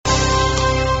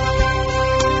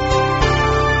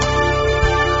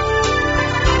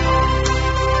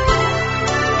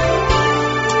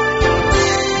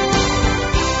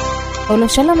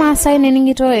Olosho Maasai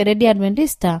neningito Radio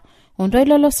Adventista ontoi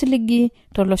lolo siligi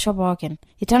tolosho pookin.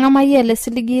 Itang'amayian ele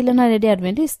siligi lena Radio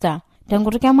Adventista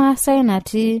tenkutuk Maasai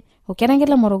natii Okerenket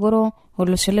le Morogoro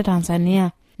olosho le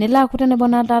Tanzania. Nila kutene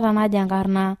bonata naji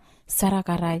enkarna Sara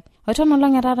Karai. Otono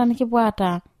lang etata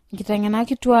nikipwata nkiteng'ena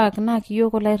kituak na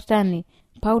kiyoko lairtani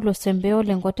Paulo Sembeo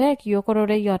lenkote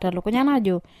kiyokorore yota lukunya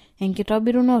najo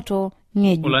enkitobirunoto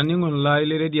ng'eju. Olaningon la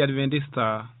ile Radio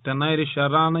Adventista tanairi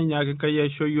sharana nyake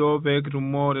kayesho yo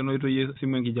pektumore noito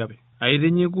simu enkijape.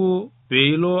 Aitinyiku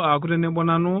peilo akutene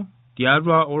bonano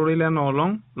tiatua olorile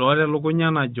nolong lore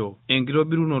lukunya najo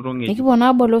enkitobirunoto ng'eju.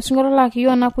 Nikipona bolo singolo la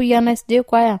kiyona kuyana SD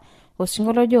kwaya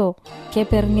osingolo jo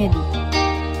keper ng'eju.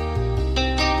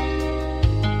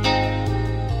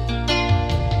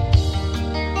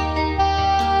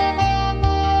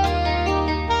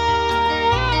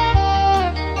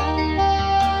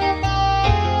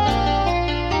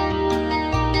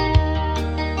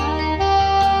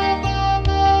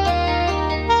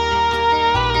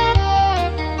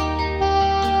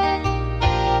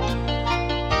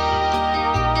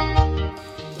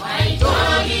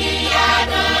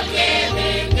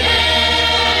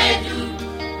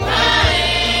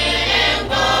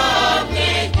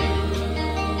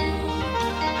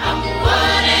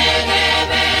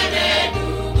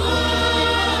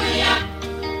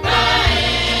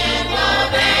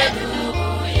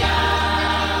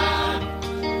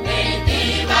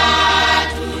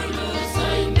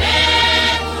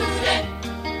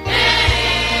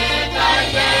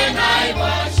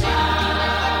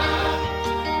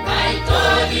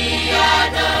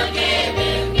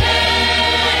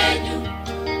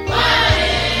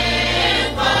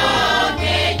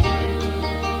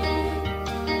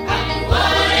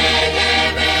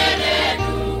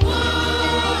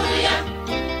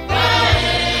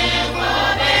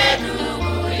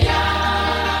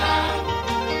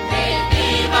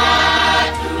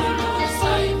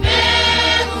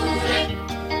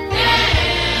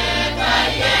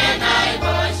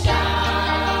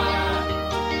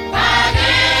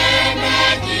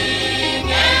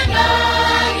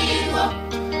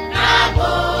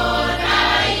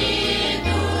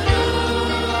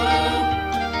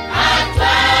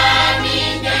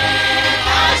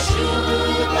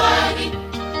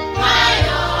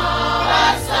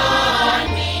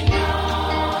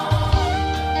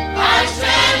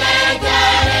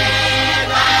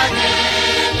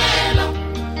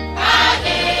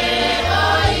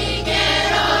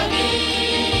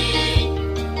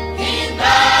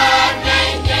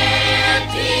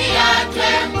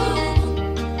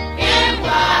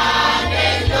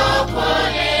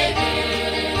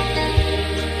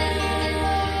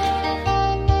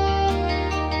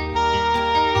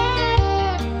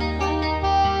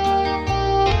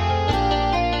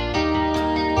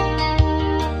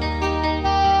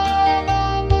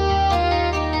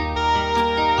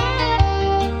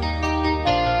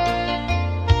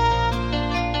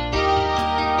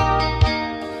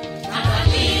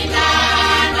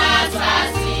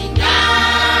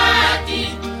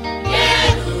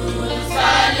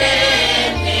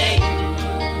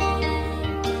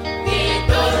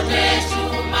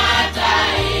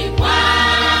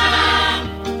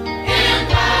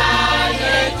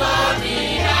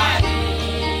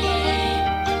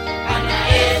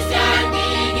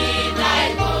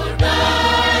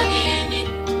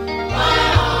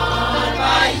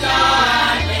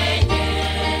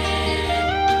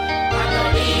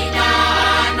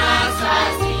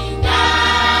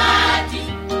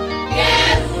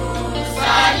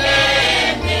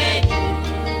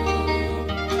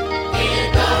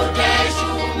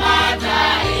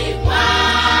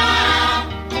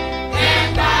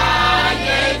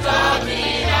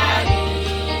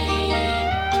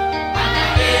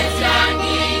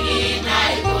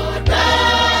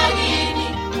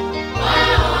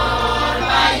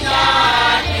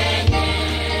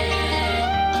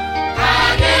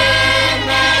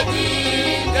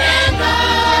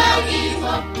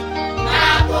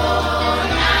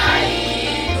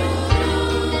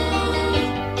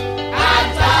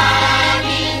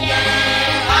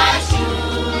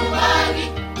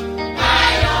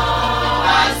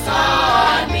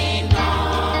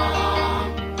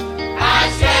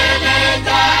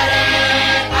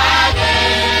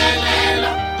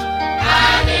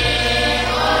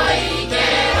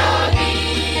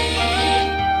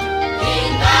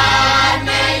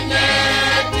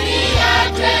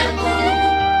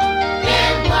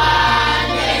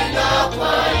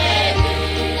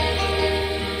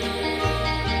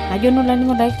 Ajono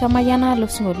laningo daikta mayana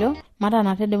losingolio mara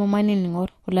na tede momani ningor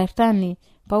ulairtani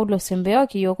Paulo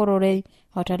Sembeoki yokororei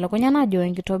otelukunya najo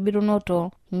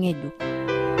enkitobirunoto ng'ejuk.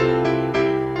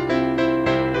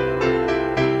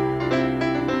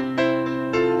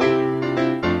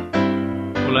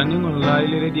 Olaningo lai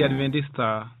le Redio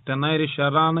Adventista tena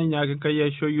erishata nainyaki Enkai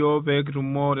aisho yiok pee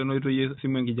kitumo tenoitoi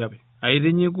esimu enkijape.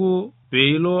 Aitinyiku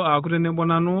peilo aaku tenebo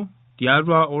nanu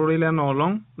tiatua ororei lena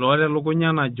olong loota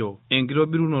elukunya najo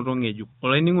enkitobirunoto ng'ejuk.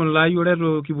 Olainingo lai ore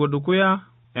itu kipuo dukuya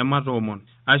ematoomon.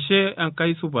 Ashe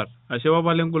Enkai supat, ashe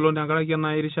Papa lengolon tenkaraki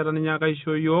ena erishata ninyaaka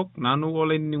aisho yiok nanu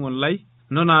olainingo lai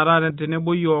nonara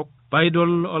tenebo yiok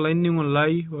paidol olainingo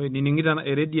lai oinining'ita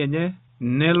eredio enye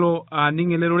nelo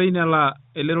aning elerorei nela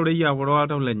elerorei aporo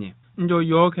oltau lenye. Njo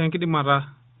yiok enkidimata,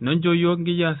 nonjo yiok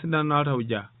nkiyia sidan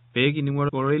oltauja pee kining'o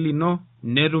ororei lino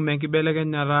netum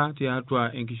enkibelekenyata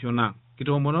tiatua enkishon ang'.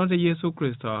 Kitoomonote Yesu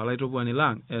Kristo olaitoponi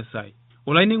lang esai.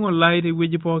 Olainingo lai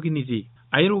tewueji pookin itii.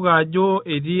 Airuka ajo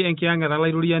etii enkiyang'eta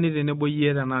lairoriani tenebo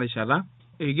yie tena rishata,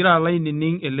 egira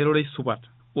ainining elerorei supat.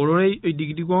 Ororei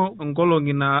oidikidiko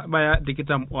nkolong'i nabaya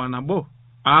 21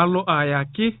 alo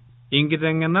ayaki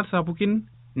inkiteng'enat sapukin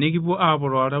nikipuo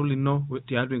aaporo oltau lino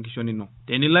tiatua enkishon ino.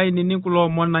 Tenilo ainining kulo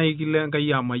omon naa kilo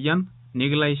Enkai amayian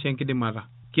nikilo aisho enkidimata.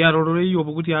 Kiata ororei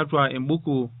opuku tiatua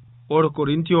embuku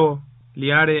orkorintio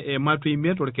liare Mateo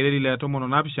 5 orkereri le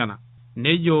 17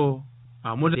 nejo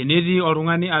amu tenetii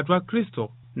oltung'ani atua Kristo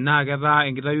naa ketaa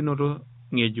enkitayunoto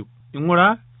ng'ejuk.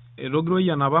 Ing'ura etogiroi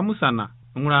enapa musana,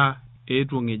 ing'ura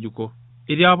eetuo ng'ejuko.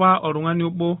 Etii apa oltung'ani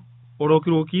obo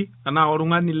orokiroki anaa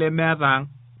oltung'ani lemeeta ang',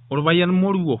 orpayian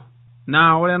moruo,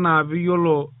 naa ore enaa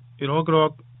piyiolo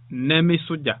irokirok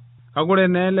nemisuja. Kake ore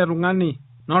naa ele tung'ani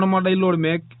naa ormodai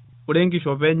lormeek, ore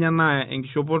enkishopo enye naa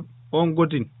enkishopo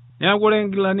oongotin. Neeku ore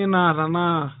nkilani naata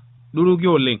naa duruki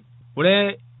oleng'.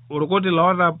 Ore orkoti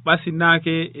loota basi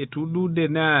naake etudude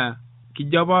naa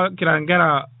kijo apa kira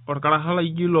nkera orkarasha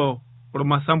laijo ilo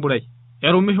ormasamburai.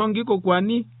 Erumisho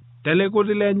nkikokwani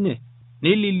telekoti lenye,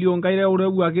 nililio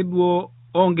nkaireurewu ake duo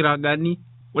onkiragani.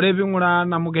 Ore ping'uraa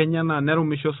namuka enye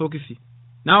nerumisho sokisi.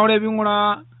 Naa ore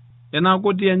ping'uraa ena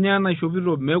koti enye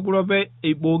naishopito mekure apa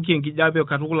eibooki enkijape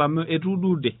katukul amu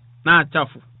etudude naa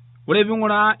chafu. Ore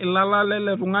ping'uraa ilala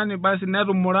lele tung'ani basi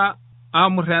netumura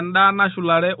amur endaa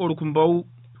nashulare orkumbau.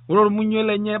 Ore ormunyue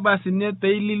lenye basi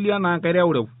peililio enaa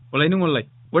nkaireurewu. Olainingo lai,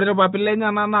 ore irpapit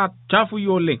lenye naa chafui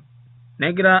oleng'.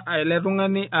 Negira ele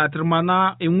tung'ani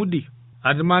atirmanaa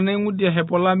eng'udi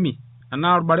ehepolami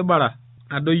anaa orbaribara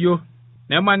adoyio.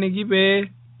 Nemaniki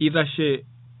pee itashe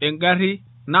engari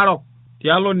narok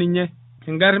tialo ninye.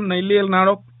 Engari nailil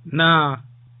narok naa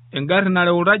engari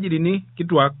nareu iltajirini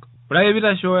kituak. Ore ake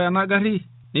piitasho ena gari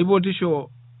nipotisho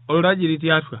oltajiri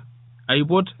tiatua.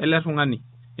 Aipot ele tung'ani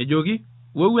ejoki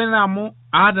weuo ene amu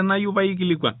aata nayieu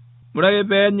paikilikuan. Ore ake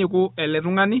peenyiku ele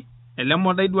tung'ani, ele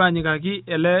modai duo anyikaki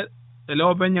ele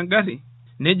openy engari,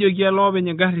 nejoki ele openy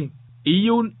engari,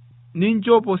 iyieu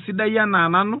ninchopo sidai enaa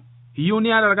nanu, iyieu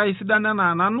niata irkai sidan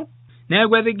enaa nanu.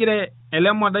 Neeku etigire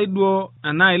ele modai duo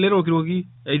enaa ele rokiroki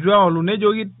eitu eolu,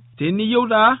 nejoki teniyieu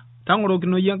taa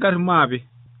tang'orokinoi engari maape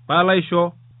paalo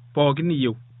aisho pookin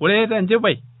niyieu. Ore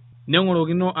tenchipai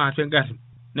neng'orokino atua engari,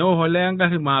 neosh olee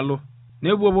engari maalo,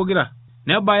 nepuo pokira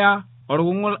nebaya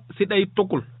orkung'u sidai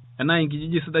tukul enaa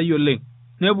enkijiji sidai oleng'.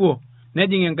 Nepuo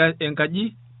nejing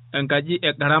enkaji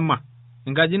egarama,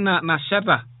 enkaji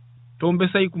nasheta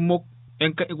toompisai kumok,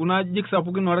 kuna ajijik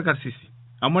sapukin orkarsisi.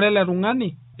 Amu ore ele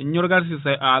tung'ani ninye orkarsis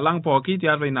alang' pooki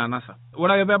tiatua ina anasa.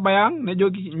 Ore ake peebaya ang'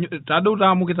 nejoki tadou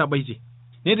taa amu kitabaitie.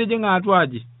 Nitijing'a atua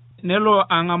aji, nelo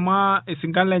ang'amaa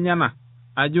isinkan lenyana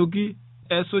ajoki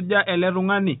esuja ele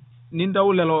tung'ani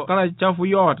nintau lelo karash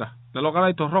chafui oota, lelo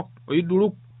karash torrok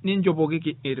oiduruk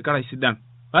ninchopoki irkarash sidan.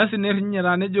 Basi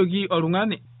nerinyita nejoki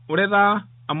oltung'ani, ore taa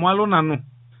amu alo nanu,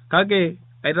 kake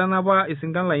aitanapa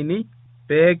isinkan lainei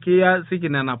pee kiasiki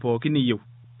nena pookin niyieu.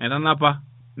 Aitanapa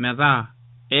metaa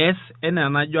ees enaa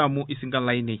enajo amu isinkan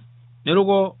lainei.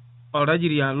 Neruko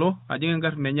oltajiri alo ajing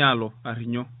engari enye alo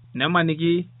arrinyo.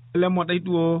 Nemaniki ele modai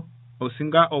duo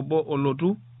osinka obo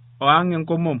olotu oang'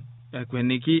 enkomom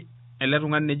ekweniki ele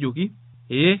tung'ani nejoki,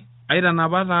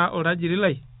 aitanapa taa oltajiri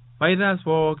lai paitaas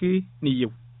pooki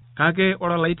niyieu. Kake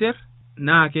ore olaiter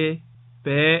naake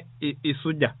pee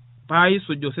isuja.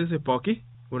 Paisuj osesen pooki,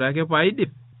 ore ake paidip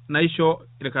naisho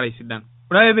irkarash sidan.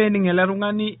 Ore ake peening ele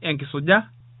tung'ani enkisuja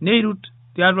neirut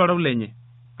tiatua oltau lenye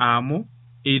amu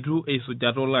eitu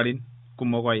eisuja toolarin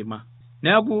kumok oima.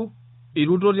 Neeku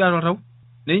iruto tiatua oltau,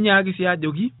 nenyaaki sii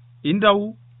ajoki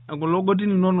intau kulo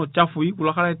gotin inonok chafui,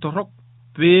 kulo karash torrok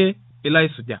pee ilo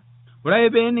aisuja. Ore ake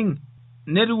peening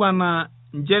netiu enaa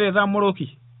nchere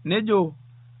tamoroki, nejo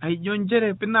aijo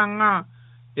nchere pinang'aa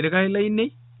irkarash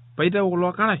lainei paitau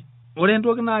kulo karash, ore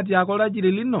entoki naatiaka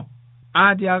olajire lino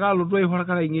aatiaka alotu aihoro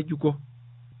karai ng'ejuko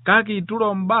kake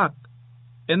ituro mbak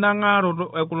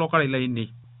enang'aroto ekulo karai lainei.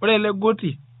 Ore ele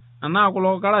goti anaa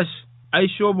kulo karash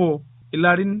aishopo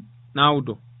ilarin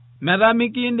 9 metaa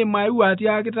mikiindim ayeu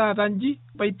atiaki taata nji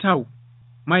paitau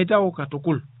maitau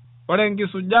katukul. Ore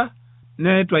enkisuja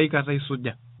neitu aikata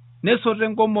isuja. Nesoto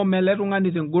enkomom ele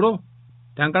tung'ani tengoro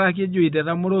tenkaraki ejoito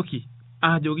etamoroki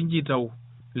ajoki nji itau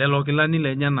lelo kilani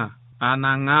lenyana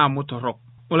anang'aa amu torrok.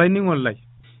 Olainining'oni lai,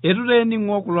 eitu taa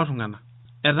ening'o kulo tung'ana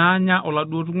etaanya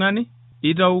oladuo tung'ani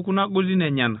itau kuna gotin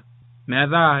enyana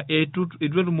metaa eitu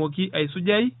etumoki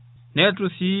aisujai netu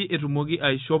sii etumoki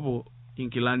aishopo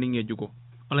inkilani ng'ejuko.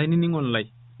 Olainining'oni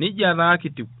lai, nijia taa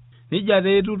kitiu, nijia taa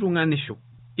etu tung'anisho.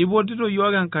 Ipotito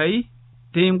yiok Enkai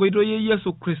tenkoitoi e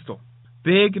Yesu Kristo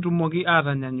pee kitumoki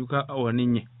atanyanyuka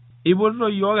oninye. Ipotito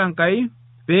yiok Enkai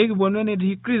pee kiponu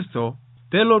enetii Kristo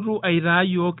pelotu aitaa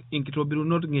yiok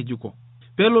inkitobirunot ng'ejuko,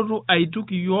 pelotu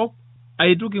aituki yiok,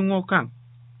 aituki ng'okang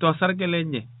tosarge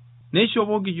lenye,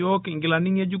 neishopoki yiok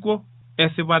inkilani ng'ejuko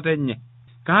esipata enye.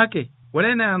 Kake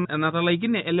ore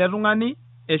enatalaikine ele tung'ani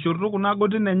eshorto kuna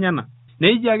gotin enyana,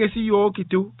 neijia ake sii yiok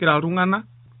kitiu kira iltung'ana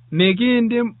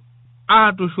mekiindim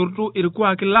atushortu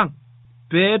irkuaki lang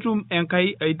peetum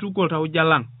Enkai aituko oltauja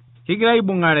lang. Kigira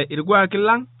aibung'are irkuaki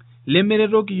lang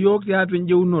lemeretoki yiok tiatua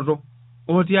enjeunoto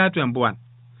o tiatua embuan.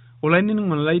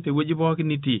 Olainining'oni lai tewueji pookin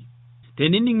nitii,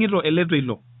 tenining'ito ele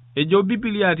toilo ejo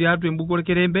Biblia tiatua embuku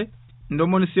orkerembe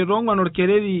 84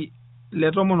 orkereri le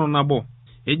 11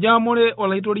 ejo amore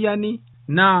olaitoriani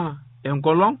naa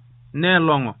enkolong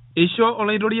neelong'o, isho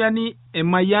olaitoriani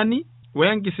emayiani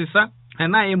wenkisisa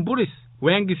enaa empuris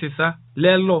wenkisisa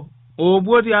lelo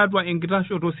oopuo tiatua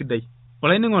enkitashoto sidai.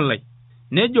 Olainining'oni lai,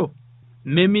 nejo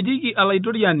memitiki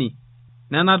olaitoriani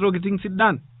nena tokiting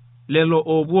sidan lelo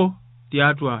oopuo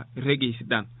tiatua irregei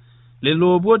sidan,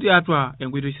 lelo oopuo tiatua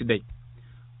enkoitoi sidai.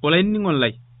 Olainining'oni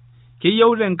lai,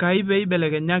 keyieu Enkai pee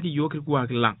ibelekenyaki yiok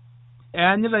irkuaki lang.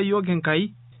 Eanyita yiok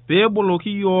Enkai pee eboloki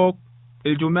yiok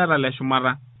ilchumeta le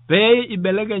shumata, pee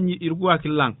ibelekeny irkuaki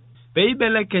lang, pee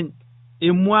ibelekeny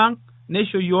emuang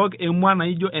neisho yiok emuang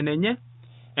naijo enenye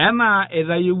enaa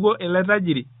etayewuo ele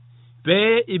tajiri,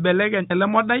 pee ibelekeny ele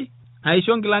modai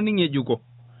aisho nkilani ng'ejuko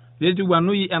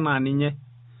netiwanui enaa ninye.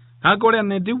 Kake ore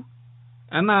enetiu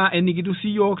enaa enikitiu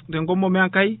sii yiok tenkomom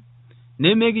Enkai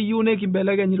nemekiyieu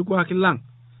nekibelekeny irkuaki lang,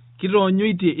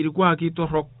 kitoonyoitie irkuaki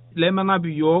torrok lemenap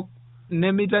yiok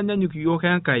nemitanyanyuk yiok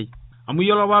Enkai. Amu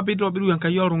yiolo apa piitobiru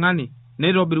Enkai oltung'ani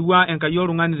neitobirua Enkai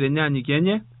oltung'ani tenyaanyukie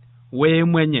enye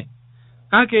weimu enye.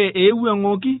 Kake eewuo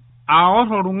eng'oki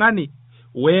aorr oltung'ani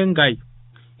wenkai.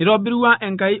 Itobirua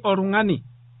Enkai oltung'ani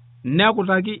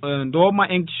nekutaki ndooma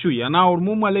enkishui enaa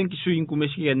ormumua lenkishui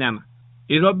inkumeshik enyana.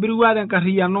 Itobirua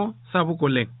tenkarriyiano sapuk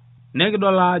oleng.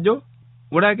 Nekidol ajo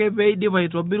ore ake pee idip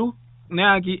aitobiru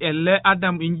neyaki ele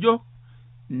Adam injo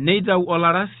neitau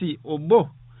olarasi obo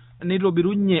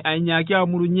neitobirunye ainyaaki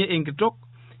amurunye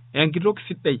enkitok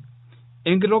sidai,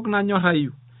 enkitok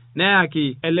nanyorrayu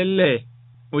neyaki ele lee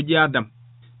oji Adam.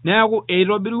 Neeku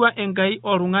eitobirua Enkai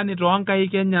oltung'ani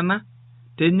toonkaik enyana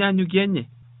tenyanyukie enye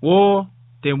woo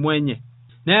temu enye.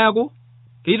 Neeku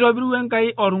keitobirua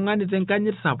Enkai oltung'ani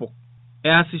tenkanyit sapuk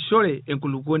easishore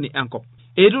enkulukuoni enkop.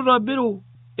 Eitu itobiru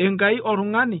Enkai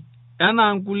oltung'ani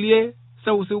enaa nkulie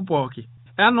seuseu pooki,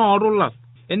 enaa orulal,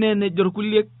 enaa enejo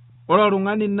irkulie ore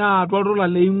oltung'ani naa atua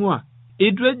orulal eing'ua.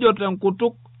 Eitu ejo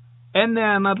tenkutuk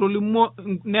enaa enatolimuo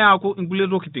neaku inkulie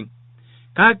tokiting.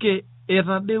 Kake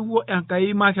etadewuo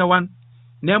Enkai makewan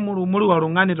nemurumuru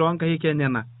oltung'ani toonkaik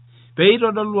enyana pee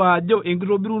itodolu ajo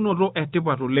enkitobirunoto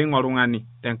etipat oleng oltung'ani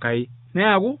tenkai.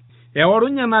 Neeku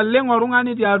eorunye naleng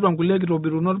oltung'ani tiatua nkulie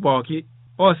kitobirunot pooki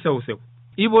ooseuseu.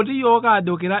 Ipoti yiok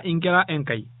ajo kira inkera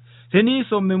Enkai.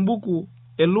 Teniisom embuku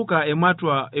e Luka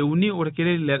ematua 3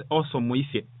 orkereri le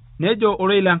 18 nejo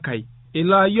orei lenkai,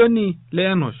 ilayioni le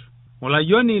Enosh,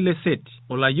 olayioni le Seti,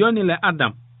 olayioni le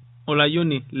Adam,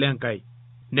 olayioni lenkai.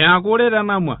 Neeku ore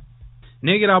tenamua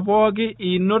nikira pooki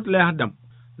inot le Adam,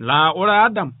 laa ore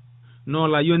Adam naa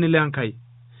olayioni lenkai.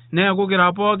 Neeku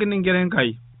kira pookin inkera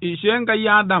Enkai. Ishoo Enkai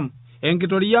Adam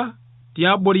enkitoria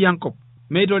tiabori enkop,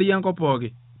 meitoria enkop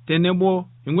pooki tenebo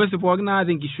ing'uesi pooki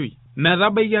naata enkishui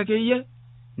metabaiki akeyie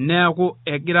neeku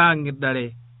egira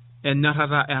ang'idare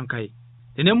enyorrata Enkai.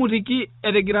 Tenemutiki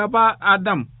etigira apa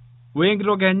Adam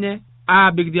wenkitok enye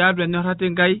aabik tiatua enyorrata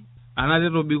Enkai anaa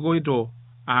etobikoito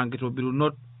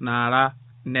nkitobirunot naara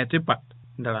netipat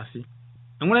ndarasi.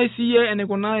 Eng'urai siiyie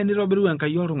enikuna enitobiru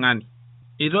Enkai oltung'ani.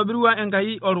 Itobirua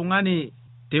Enkai oltung'ani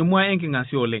temua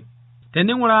enking'asia oleng.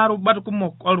 Tening'uraa rubat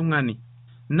kumok oltung'ani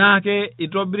naake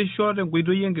itobirisho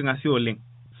tenkoitoi enking'asia oleng.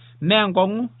 Mee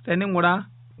nkong'u tening'uraa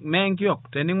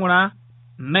meenkiok tening'uraa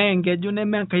meenkeju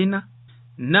nemenkaina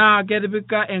naa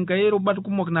ketipika Enkai rubat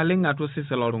kumok naleng atua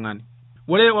osesen loltung'ani.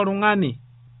 Ore oltung'ani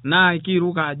naa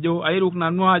kiiruk ajo airuk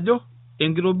nanu ajo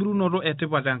enkitobirunoto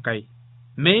etipat Enkai.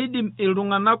 Meidim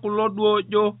iltung'anak kulo duo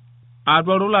ojo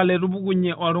atua rula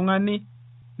letupukunye oltung'ani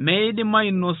meidim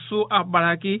ainosu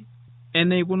abaraki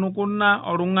eneikunukuna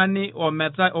oltung'ani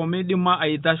omeidima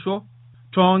aitasho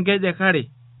toonkejek are.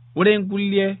 Ore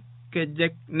nkulie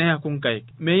kejek neeku nkaik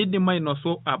meidim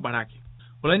ainosu abaraki.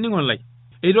 Olainining'oni lai,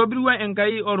 eitobirua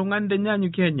Enkai oltung'ani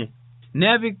tenyaanyukie enye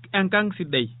nepik enkang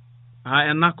sidai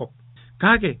enakop.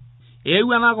 Kake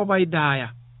eewuo enakop aidaaya.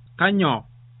 Kanyoo?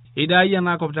 Eidaaya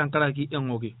enakop tenkaraki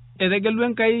eng'oki. Etegelua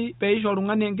Enkai peisho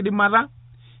oltung'ani enkidimata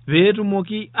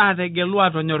peetumoki aategelu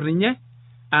atonyorr ninye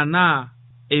anaa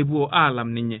epuo aalam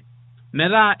ninye.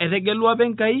 Metaa etegelua apa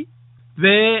Enkai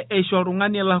pee eisho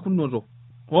oltung'ani elakunoto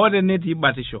hoo tenetii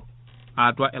batisho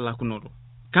atua elakunoto.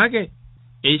 Kake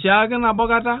eishaaki nabo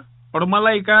kata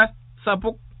ormalaika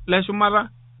sapuk leshumata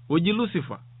oji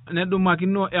Lucifer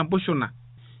nedumakino empushuna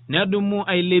nedumu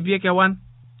ailepie kewan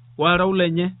warau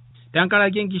lenye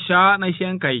tenkaraki enkishaa naisho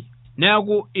Enkai.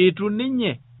 Neeku itu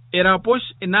ninye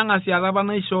iraposh ina ng'asiata apa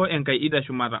naishoo Enkai ida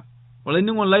shumata.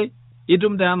 Olainining'oni lai,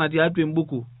 itum taa tiatua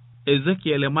embuku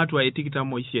Ezekiel ematua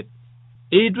 28.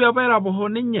 Itu apa iraposho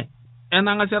ninye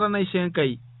ena ng'asiata naishoo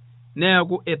Enkai.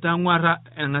 Neeku etang'uarra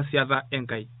eng'asiata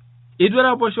Enkai. Itu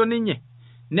iraposho ninye.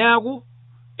 Neeku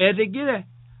etigire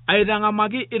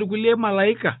aitang'amaki irkulie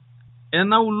malaika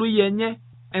ena ului enye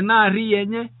ena ari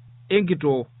enye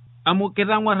enkitoo. Amu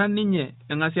kitang'uarra ninye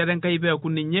eng'asiata Enkai peeku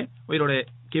ninye oirore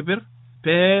kipir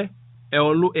pee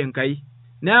eolu Enkai.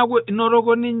 Neeku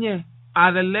inotoko ninye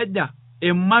ateleja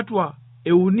ematua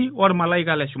euni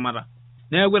ormalaika leshumata.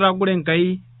 Neeku etagore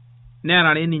Enkai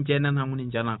neerare ninche nenang'u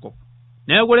ninche enakop.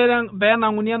 Neeku ore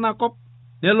peenang'uni enakop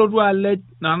nelotu alej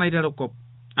naa naiteru kop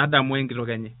Adamu enkitok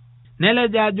enye.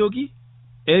 Nelej ajoki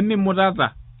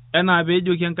emimutata enaa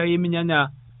peejoki Enkai eminyanya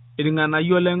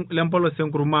irng'anayio lempolos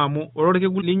enkurma amu ore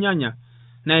orkekun linyanya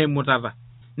neimutata.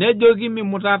 Nejoki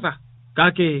mimutata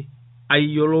kake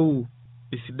ayiolou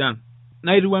isidan.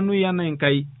 Nairiwanui enaa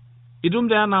Enkai. Itum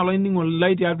taa ena olainining'oni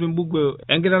lai tiatua embuku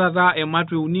enkitarata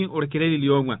ematua 3 orkereri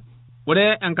liong'uan.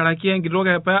 Ore enkaraki enkitok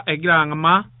apa egira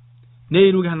ang'amaa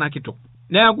neiruk ena kitok.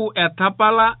 Neeku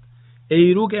etapala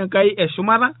eiruk Enkai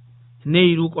eshumata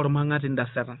neiruk ormang'ati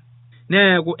ndasatan.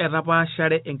 Neeku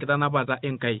etapaashare enkitanapata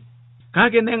Enkai.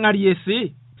 Kake neng'arie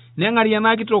sii neng'arie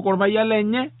ena kitok orpayian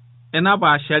lenye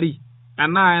enapaashari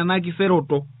anaa ena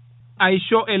kiseroto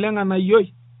aisho ele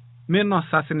ng'anayioi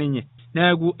minosa sininye.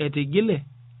 Neeku etigile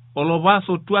olopa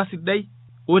sotua sidai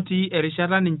otii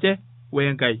erishata ninche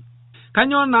Enkai.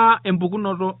 Kanyoo naa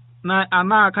empukunoto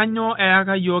anaa kanyoo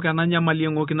eyaka yiok ena nyamali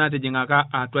eng'oki natijing'aka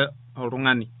atua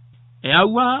oltung'ani?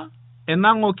 Eyaua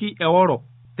ena ng'oki eoro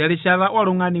terishata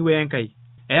oltung'ani Enkai.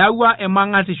 Eyaua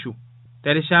emang'atishu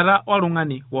terishata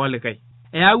oltung'ani wolikae.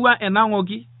 Eyaua ena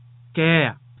ng'oki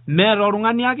keeya meeta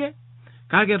oltung'ani ake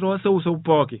kake tooseuseu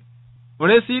pooki.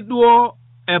 Ore sii duo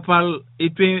epal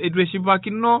itu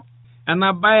eshipakino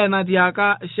ena baye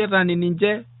natiaka shetani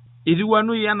ninche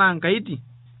itiwanui enaa nkaiti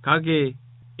kake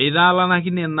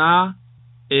itaalanakine naa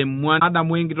emuan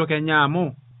Adamu enkitok enye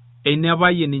amu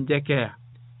einepayie ninche keeya.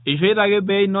 Ishoita ake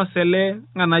pee inos ele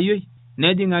ng'anayioi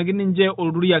nejing'aki ninche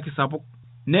olturiak sapuk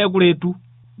nekuretu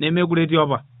nemekureti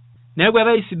apa. Neeku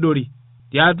etaisidori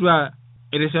tiatua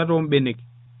erishata oombenek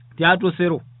tiatua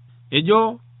osero.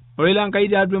 Ejo ore Enkai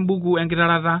tiatua embuku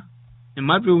enkitarata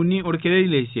ematua 3 orkereri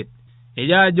le5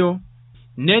 ejo ajo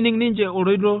nening ninche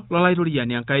oloito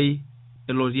lolaitoriani Enkai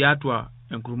elo tiatua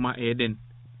enkurma Eden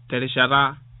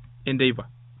terishata enteipa.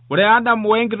 Ore Adamu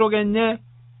wenkitok enye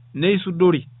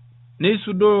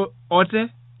neisudoo ote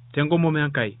tenkomom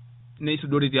Enkai.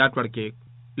 Neisudori tiatua irkeek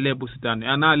le bustani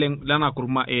anaa lena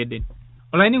kurma Eden.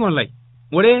 Olainining'oni lai,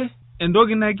 ore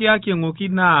entoki nakiaki eng'oki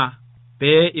naa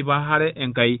pee ipahare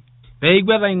Enkai. Pee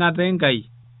igwet aing'ata Enkai.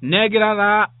 Negira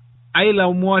taa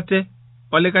ailaumu ote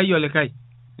olikae.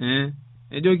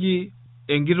 Nejoki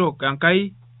enkitok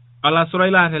Enkai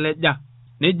olasurai laateleja.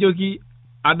 Nejoki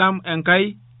Adam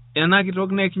Enkai ena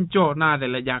kitok nekinchoo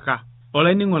naatelejaka.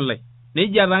 Olainining'oni lai,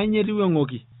 nejia taa ninye etiu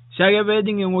eng'oki. Shake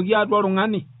peejing eng'oki atua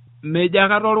oltung'ani mejo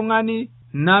akata oltung'ani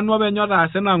nanu openy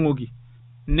otaasa ena ng'oki.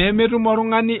 Nemetum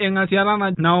oltung'ani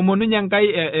eng'asiata naomonunye Enkai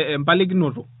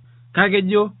empalikinoto. Kake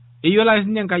ejo eyiolo ake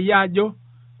sinye Enkai ajo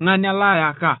ng'ania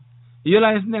layaka. Eyiolo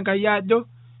ake sinye Enkai ajo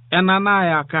ena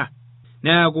naayaka.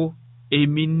 Neeku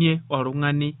eiminie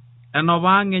oltung'ani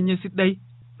enopa ang' enye sidai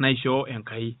naishoo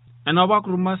Enkai. Enopa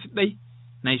kurma sidai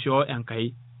naishoo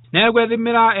Enkai. Neeku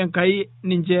etimira Enkai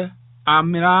ninche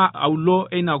amira aulo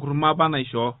ina kurma apa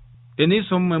naishoo.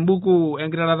 Tenisum embuku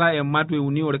enkiterata e Matwe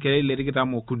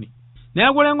 3:23.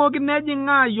 Neeku ore eng'oki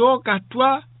nejing'aa yiok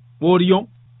atua oriong'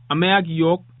 ameyaki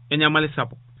yiok enyamali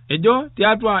sapuk. Ejo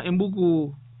tiatua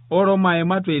embuku oroma e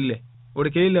Matwe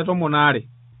 4:12.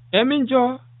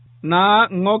 Emincho naa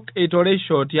ng'ok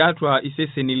eitoreisho tiatua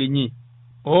iseseni linyi.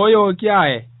 Oyo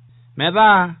kiae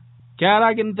metaa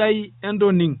kearaki ntai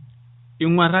entoning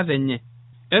ing'uarrat enye.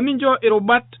 Emincho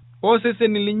irubat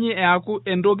oseseni linyi eaku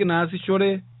entoki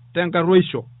naasishore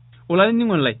tenkarruisho.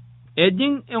 Olainining'oni lai,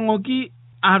 ejing eng'oki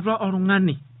atua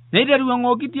oltung'ani. Neiteru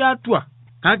eng'oki tiatua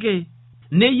kake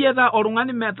neyieta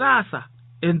oltung'ani metaasa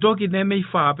entoki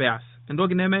nemeifaa peas,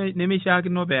 entoki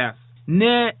nemeishaakino peas.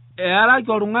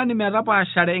 Earaki oltung'ani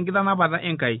metapaashare enkitanapata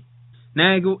Enkai.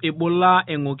 Neeku ibulaa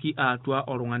eng'oki atua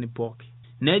oltung'ani pooki.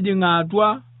 Nejing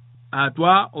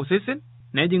atua osesen,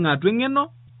 nejing atua eng'eno,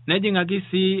 nejing'aki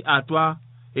sii atua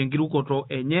enkirukoto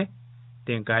enye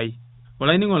tenkai.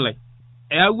 Olainining'oni lai,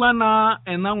 eawua naa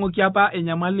ena ng'oki apa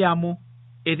enyamali amu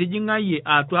etijing'ayie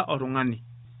atua oltung'ani.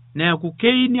 Neeku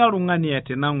keini oltung'ani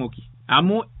eeta ina ng'oki.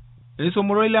 Amu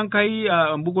enisomoroi lenkai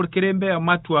embuku orkerembe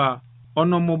ematua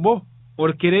 11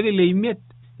 orkereri le5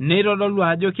 neitodolu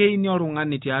ajo keini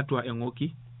oltung'ani tiatua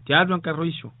eng'oki, tiatua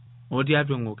enkarruisho o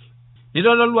tiatua eng'oki.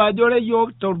 Neitodolu ajo ore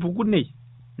yiok torpukunei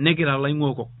nekira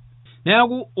laing'okok.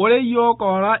 Neeku ore yiok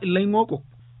ora ilaing'okok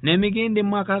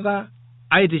nemikiindim akata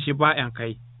aitishipa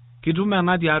Enkai. Kitum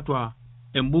ena tiatua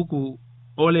embuku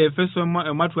ole Efeso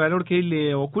ematua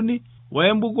 2:3 o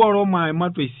embuku oroma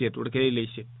ematua 5 orkereri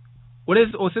 5. Ore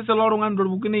osesen loltung'ani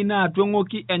torpukunei naa atua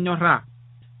eng'oki enyorraa.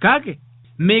 Kake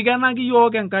mikenaki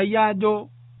yiok Enkai ajo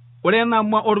ore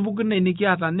enamua orpukunei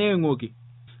nikiata nee eng'oki.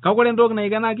 Kake ore entoki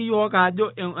naikenaki yiok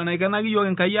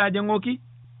Enkai ajo eng'oki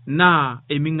naa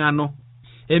eming'ano.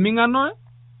 Eming'ano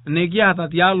nikiata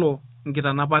tialo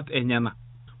nkitanapat enyena.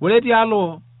 Ore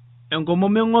tialo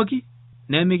enkomom eng'oki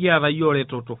nemikiata yiok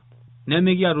retoto,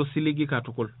 nemikiata osiligi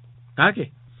katukul.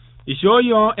 Kake ishoo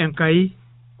yiok Enkai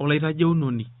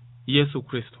olaitajeunoni Yesu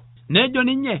Kristo. Nejo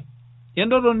ninye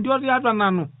entoto ndio tiatua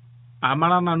nanu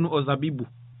amara nanu ozabibu,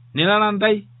 nirara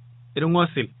ntai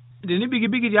irng'osil.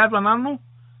 Tenibikibiki tiatua nanu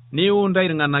niu ntai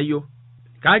irng'anayio.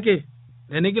 Kake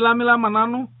tenikilamilam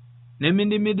nanu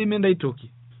nemindimidimi ntai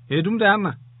toki. Etum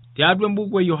teena tiatua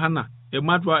embuku e Yohana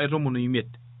ematua 15.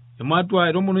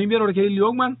 Ematua 15 orkereri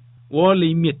 4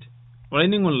 wole 5.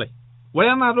 Olainining'oni lai, ore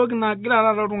ena toki nagira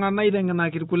taata iltung'anak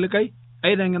aiteng'enaki irkulikai,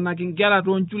 aiteng'enaki nkera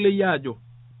toonchulei ajo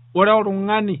ore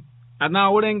oltung'ani anaa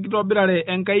ore enkitobirare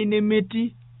Enkai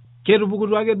nemetii,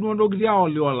 ketupukutu ake duo ntokitin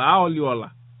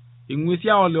aoliola. Ing'uesi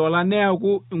aoliola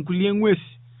neeku inkulie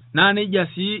ng'uesi. Naa nejia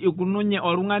sii ikununye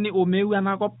oltung'ani omeu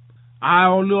enakop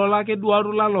aoliola ake duo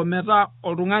atulalo metaa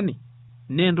oltung'ani.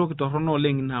 Nee entoki torrono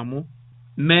oleng' ina amu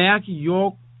meyaki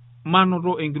yiok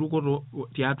manoto enkirukoto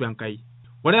tiatua Enkai.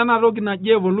 Ore ena toki naji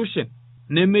evolution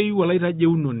nemeyiu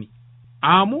olaitajeunoni.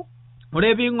 Amu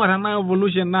ore piing'or ena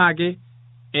evolution naake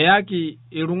eyaki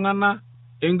iltung'ana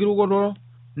enkirukoto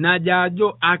najo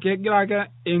ajo akegira ake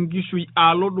enkishui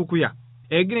alo dukuya.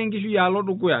 Egira enkishui alo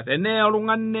dukuya. Tenee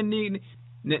oltung'ani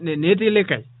netii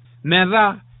likai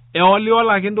metaa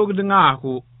eoliola ake ntokitin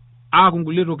aaku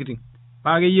nkulie tokitin.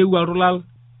 Paa keyieu atulal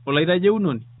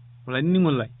olaitajeunoni,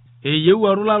 olainining'oni lai. Eyieu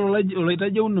atulal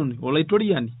olaitajeunoni,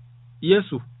 olaitoriani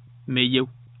Yesu meyieu,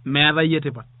 meeta yie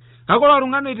tipat. Kake ore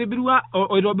oltung'ani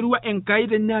oitobirua Enkai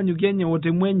tenyaanyukie enye o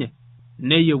temu enye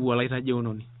neyieu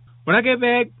olaitajeunoni. Ore ake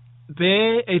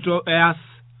pee eas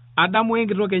Adamu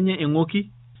enkitok enye eng'oki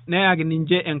neyaki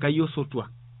ninche Enkai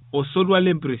osotua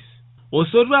lempiris.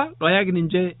 Osotua loyaki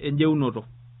ninche enjeunoto.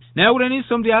 Neeku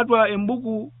tenisom tiatua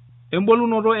embuku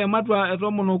embolunoto ematua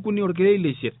 13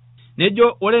 orkereri 5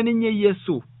 nejo ore ninye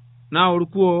Yesu naa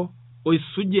orkuo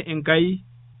oisujie Enkai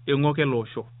eng'oke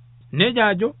loosho. Nejo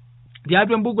ajo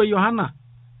tiatua embuku e Yohana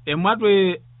ematua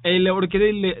 6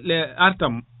 orkereri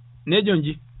 40 nejo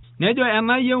nji. Nejo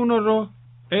ena yeunoto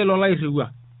elo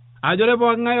lairriwa. Ajo ore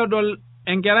pooki ng'ae odol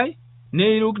enkerai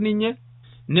neiruk ninye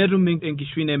netum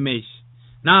enkishui nemeish.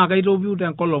 Naa kaitopiu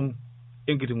tenkolong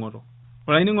enkiting'oto.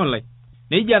 Olainining'oni lai,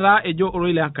 nejia taa ejo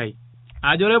oroi le Enkai.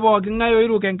 Ajo ore pooki ng'ae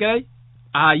oiruk enkerai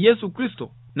Yesu Kristo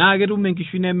naa ketum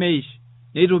enkishui nemeish.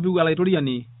 Neitopiu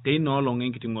olaitoriani teina olong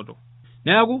enkiting'oto.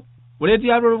 Neeku ore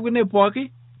tiatua orpukunei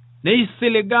pooki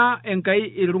neisiliga Enkai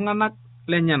iltung'anak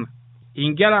lenyana.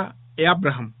 Inkera e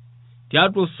Abraham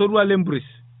tiatua osotua lempiris.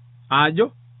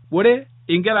 Ajo ore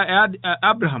inkera e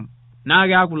Abraham naa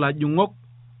keaku lajung'ok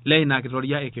leina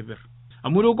kitoria ekipir.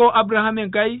 Amu iruko Abraham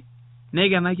Enkai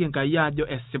neikenaki Enkai ajo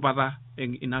esipata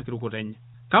ina kirukoto enye.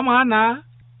 Kamaa naa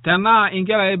tenaa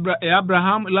inkera e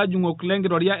Abraham lajung'ok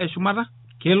lenkitoria eshumata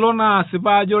kelo na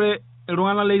sipa ajore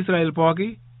iltung'anak le Israel pooki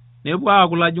nepuo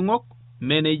aaku lajung'ok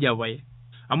meneija pae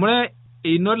amune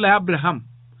inot le Abraham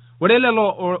ore lelo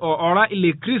ora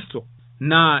ile Kristo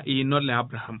na inot le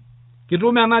Abraham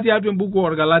kitume ena tiatua embuku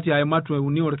orgalatia ematu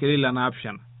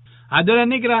 3:7 ajore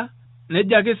nikira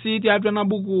nejake sii tiatua ena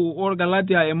buku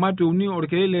orgalatia ematu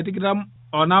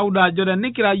 3:29 ajore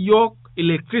nikira yok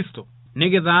ile Kristo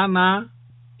nikitaa na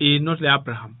inot le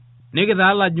Abraham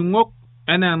nikitaa lajung'ok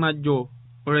ena enajo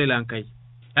ore ile Enkai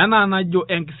ena enajo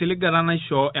enkisiligata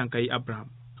naisho Enkai Abraham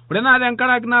ore naa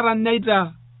tenkaraki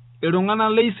naranyaita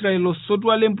iltung'anak le Israel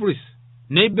osotua lempuris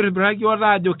neibiribiraki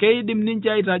ota ajo keidim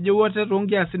ninche aitajo wote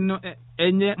toonkiasin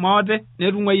enye maote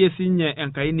netung'uayie siinye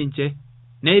Enkai ninche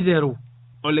neiteru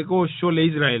olikae osho le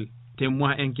Israel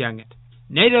temua enkiang'et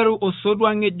neiteru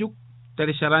osotua ng'ejuk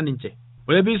terishata ninche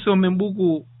ore piisome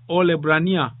embuku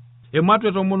Olebrania ematu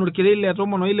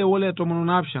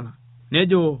 10:16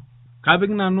 nejo kapik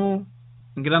nanu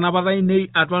nkitanapata ainei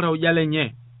atua iltauja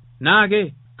lenye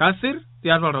naake kasir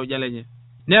tiatua iltauja lenye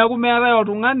neeku meetai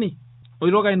oltung'ani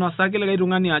oitoki ainosaki likae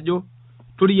tung'ani ajo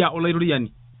turia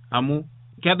olaituriani amu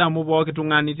kedamu pooki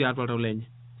tung'ani tiatua iltau lenye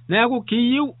neeku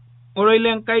kiyieu ore ile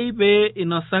Enkai pee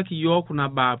inosaki yiok kuna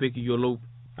baa pee kiyiolou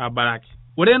abaraki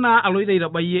ore naa aloito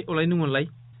aitabayie olainining'o lai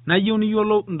nayieu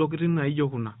niyiolou ntokitin naijo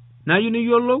kuna nayieu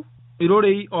niyiolou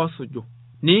irorei osuju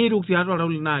niiruk tiatua iltau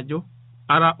lino ajo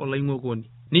ara olaing'okoni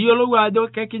niyiolou ajo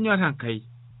kekinyor Enkai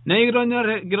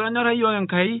nekitonyora yiok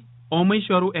Enkai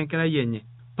omaishoru enkerai enye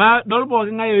pa dol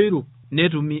pooki ng'ae oiruk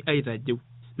netumi aitajeu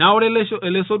na ore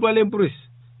ele sotua lempuris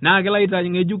naa kelo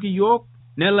aitang'ejuk yiok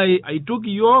nelo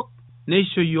aituki yiok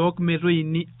neisho yiok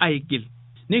metoini aigil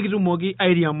nikitumoki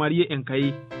airiamarie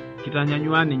Enkai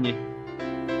kitanyanyua ninye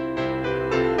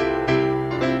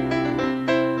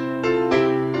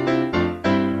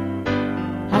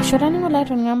ashorani ngolai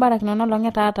tong'ambarak nono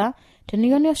longe tata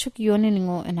teniyoni oshukiyoni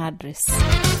ningo en address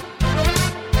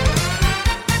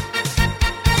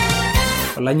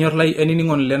Olanyor lai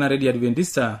eniningon lena Radio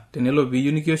Adventista tenelo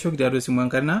piyu nikioshok tiatua esimu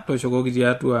enkarna toshokoki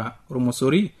tiatua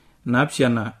ormosori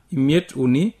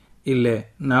 753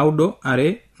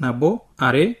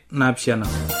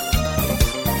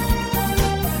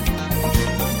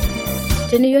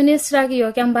 teniyoni esiraki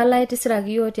yiok embalai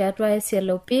tisiraki yiok tiatua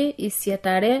SLP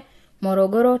isietare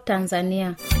Morogoro,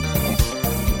 Tanzania.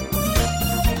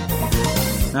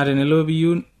 Na tenelo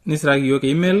piyu nisiraki yiok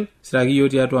email siraki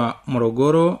yiok tiatua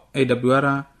Morogoro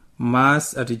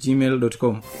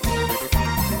awr@gmail.com.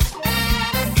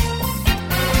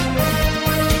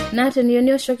 Na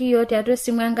teniyoni oshoki yiok tiatua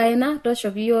esimu enkaina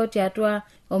toshoki yiok tiatua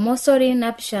omosori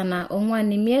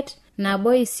 745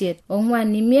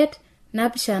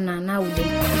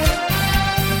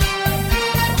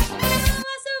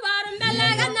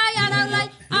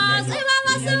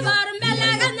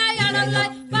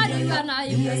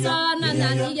 Sana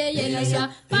nani ye yelisha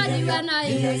parivana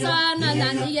sana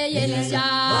nani ye yelisha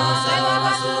sai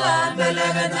baba suwan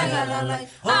belega nagalai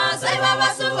sai baba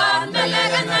suwan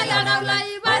belega nagalai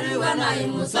parivana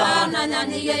musana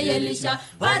nani ye yelisha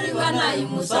parivana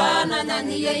musana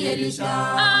nani ye yelisha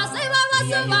sai baba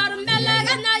suwan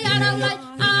belega nagalai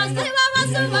sai baba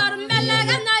suwan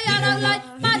belega nagalai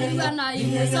parivana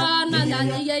musana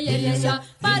nani ye yelisha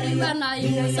parivana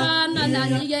musana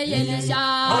nani ye yelisha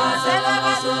sai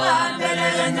baba suwan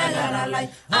belega nagalai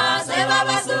sai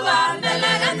baba suwan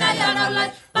belega nagalai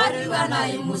parivana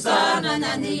musana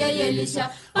nani ye yelisha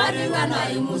parivana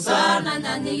musana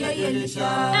nani ye yelisha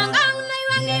angang nai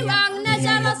wang na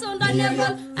jara sonda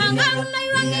nebol angang nai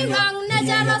wang na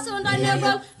jara sonda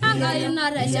nebol angai na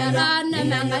reshara na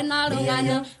mangai na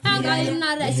lungane angai na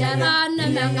reshara na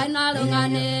mangai na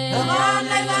lungane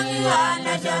angai nai wang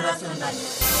na jara sonda